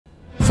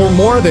For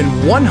more than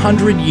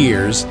 100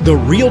 years, the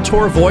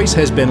Realtor voice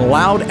has been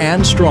loud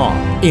and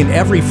strong in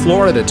every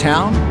Florida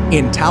town,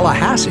 in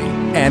Tallahassee,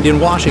 and in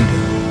Washington.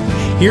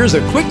 Here's a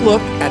quick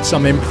look at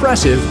some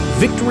impressive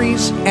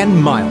victories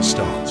and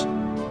milestones.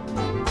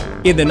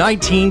 In the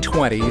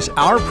 1920s,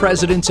 our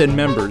presidents and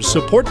members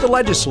support the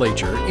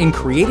legislature in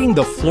creating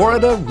the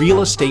Florida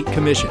Real Estate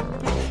Commission,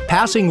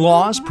 passing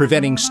laws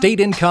preventing state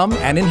income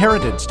and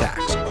inheritance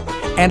tax,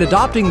 and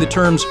adopting the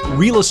terms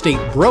real estate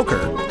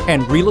broker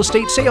and real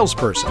estate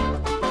salesperson.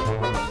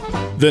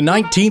 The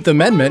 19th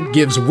Amendment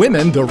gives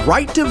women the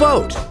right to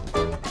vote.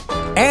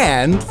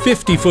 And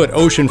 50-foot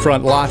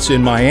oceanfront lots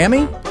in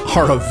Miami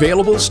are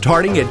available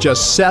starting at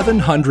just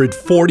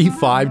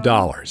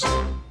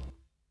 $745.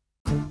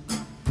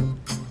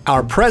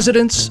 Our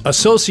presidents,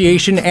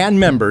 association, and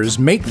members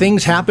make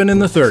things happen in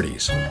the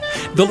 30s.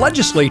 The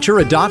legislature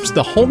adopts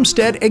the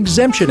Homestead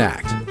Exemption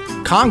Act.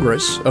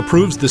 Congress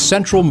approves the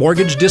Central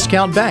Mortgage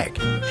Discount Bank,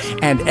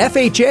 and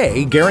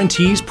FHA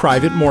guarantees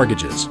private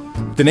mortgages.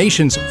 The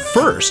nation's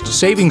first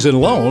savings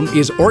and loan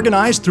is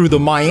organized through the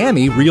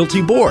Miami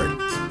Realty Board.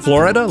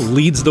 Florida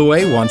leads the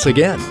way once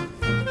again.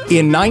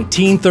 In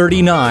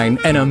 1939,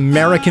 an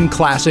American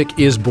classic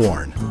is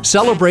born,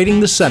 celebrating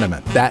the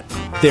sentiment that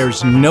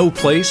there's no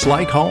place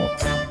like home.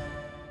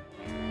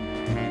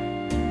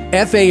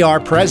 FAR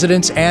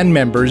presidents and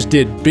members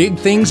did big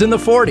things in the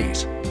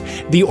 40s.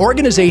 The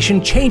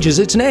organization changes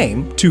its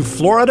name to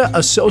Florida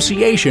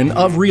Association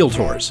of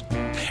Realtors.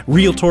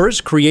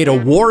 Realtors create a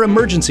war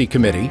emergency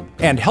committee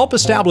and help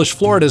establish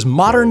Florida's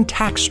modern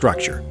tax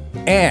structure.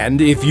 And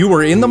if you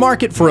were in the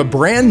market for a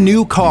brand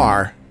new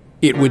car,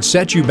 it would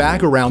set you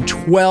back around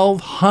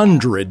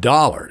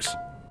 $1,200.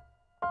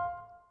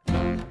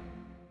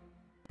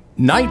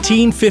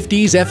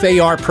 1950s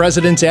FAR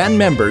presidents and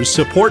members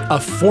support a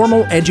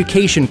formal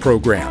education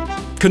program,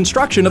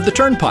 construction of the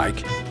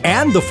Turnpike,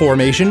 and the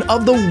formation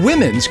of the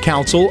Women's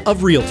Council of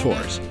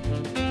Realtors.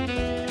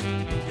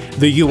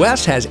 The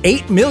U.S. has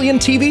 8 million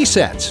TV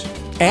sets,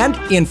 and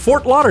in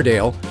Fort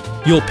Lauderdale,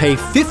 you'll pay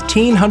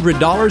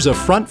 $1,500 a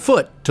front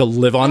foot to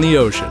live on the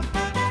ocean.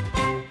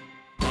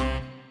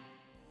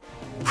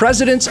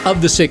 Presidents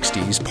of the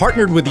 60s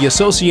partnered with the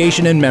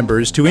association and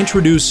members to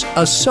introduce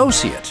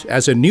Associate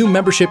as a new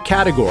membership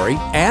category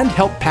and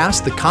help pass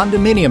the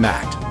Condominium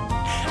Act.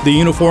 The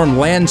Uniform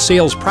Land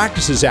Sales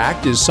Practices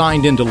Act is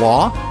signed into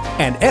law,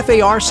 and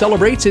FAR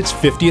celebrates its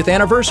 50th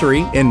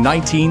anniversary in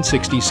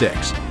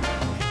 1966.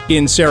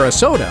 In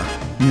Sarasota,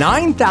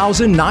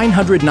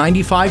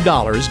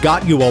 $9,995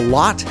 got you a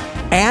lot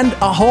and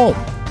a home,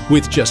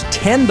 with just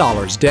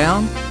 $10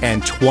 down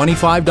and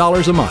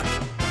 $25 a month.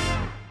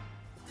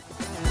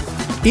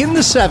 In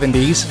the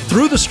 70s,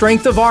 through the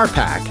strength of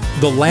RPAC,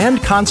 the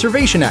Land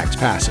Conservation Act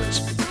passes.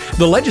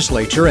 The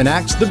legislature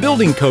enacts the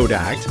Building Code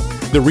Act,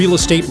 the Real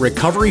Estate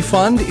Recovery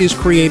Fund is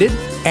created,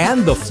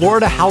 and the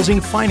Florida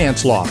Housing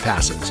Finance Law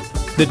passes.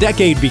 The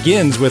decade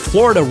begins with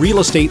Florida real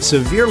estate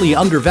severely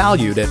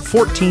undervalued at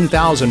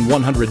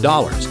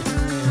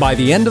 $14,100. By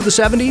the end of the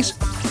 70s,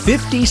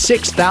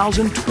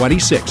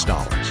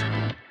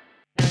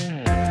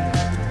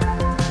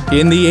 $56,026.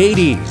 In the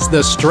 80s,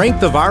 the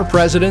strength of our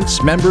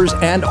presidents, members,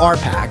 and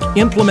RPAC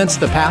implements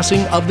the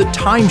passing of the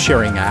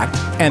Time-Sharing Act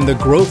and the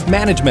Growth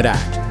Management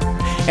Act.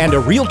 And a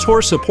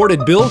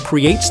Realtor-supported bill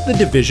creates the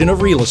Division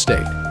of Real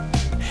Estate.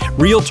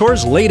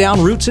 Realtors lay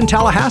down roots in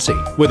Tallahassee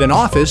with an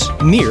office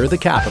near the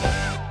Capitol.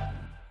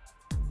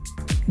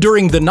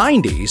 During the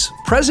 90s,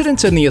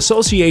 presidents and the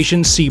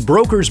association see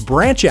brokers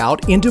branch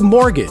out into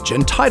mortgage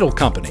and title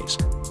companies.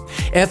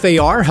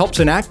 FAR helps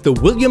enact the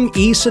William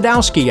E.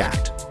 Sadowski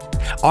Act.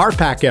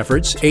 RPAC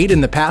efforts aid in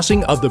the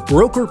passing of the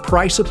Broker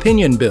Price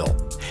Opinion Bill,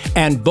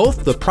 and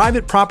both the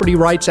Private Property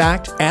Rights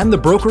Act and the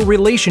Broker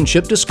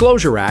Relationship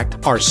Disclosure Act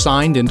are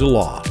signed into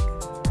law.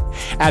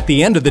 At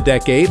the end of the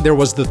decade, there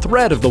was the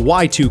threat of the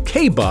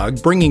Y2K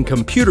bug bringing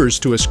computers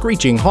to a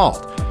screeching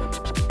halt.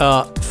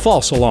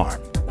 False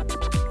alarm.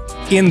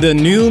 In the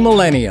new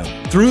millennium,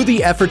 through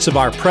the efforts of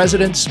our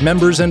presidents,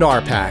 members, and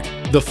RPAC,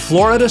 the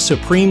Florida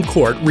Supreme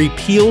Court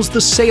repeals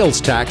the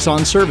sales tax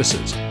on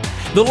services.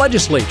 The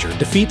legislature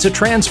defeats a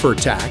transfer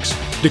tax,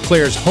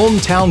 declares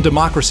hometown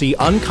democracy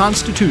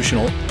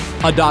unconstitutional,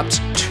 adopts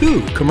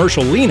 2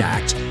 commercial lien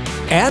acts,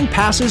 and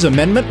passes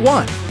Amendment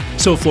 1,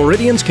 so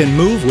Floridians can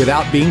move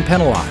without being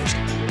penalized.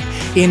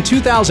 In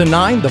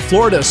 2009, the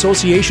Florida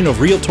Association of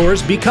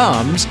Realtors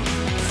becomes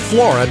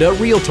Florida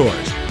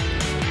Realtors.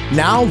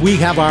 Now we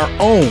have our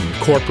own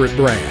corporate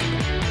brand.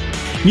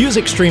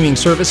 Music streaming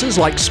services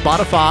like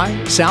Spotify,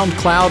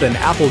 SoundCloud, and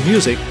Apple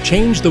Music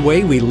change the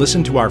way we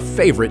listen to our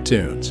favorite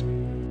tunes.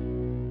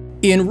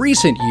 In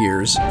recent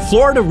years,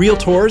 Florida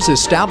Realtors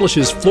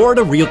establishes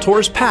Florida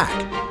Realtors PAC,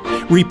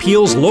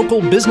 repeals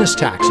local business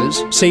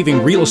taxes,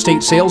 saving real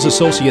estate sales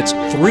associates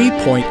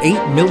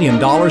 $3.8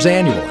 million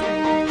annually,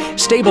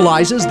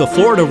 stabilizes the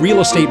Florida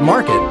real estate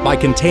market by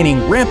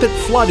containing rampant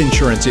flood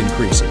insurance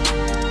increases.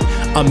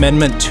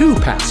 Amendment 2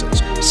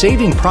 passes,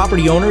 saving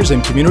property owners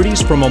and communities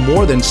from a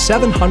more than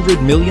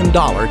 $700 million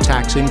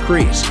tax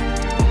increase.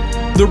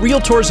 The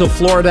Realtors of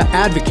Florida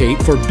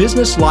advocate for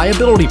business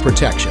liability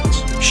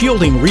protections,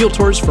 shielding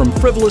realtors from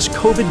frivolous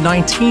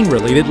COVID-19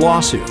 related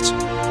lawsuits.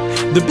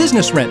 The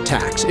business rent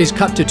tax is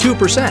cut to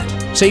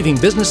 2%, saving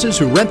businesses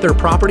who rent their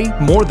property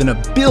more than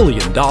 $1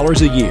 billion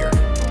a year.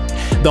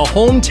 The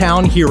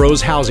Hometown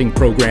Heroes Housing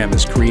Program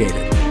is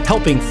created,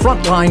 helping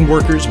frontline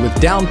workers with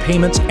down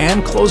payments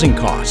and closing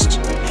costs.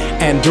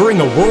 And during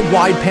a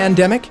worldwide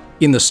pandemic,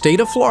 in the state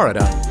of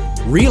Florida,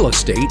 real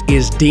estate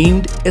is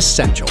deemed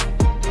essential.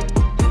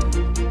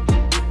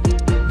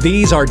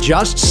 These are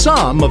just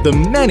some of the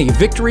many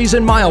victories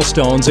and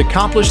milestones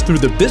accomplished through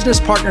the business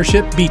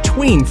partnership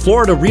between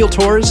Florida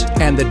Realtors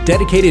and the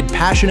dedicated,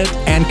 passionate,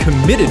 and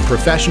committed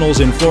professionals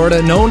in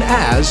Florida known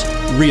as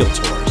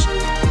Realtors.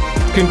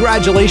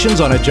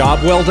 Congratulations on a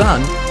job well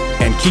done,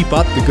 and keep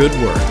up the good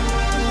work.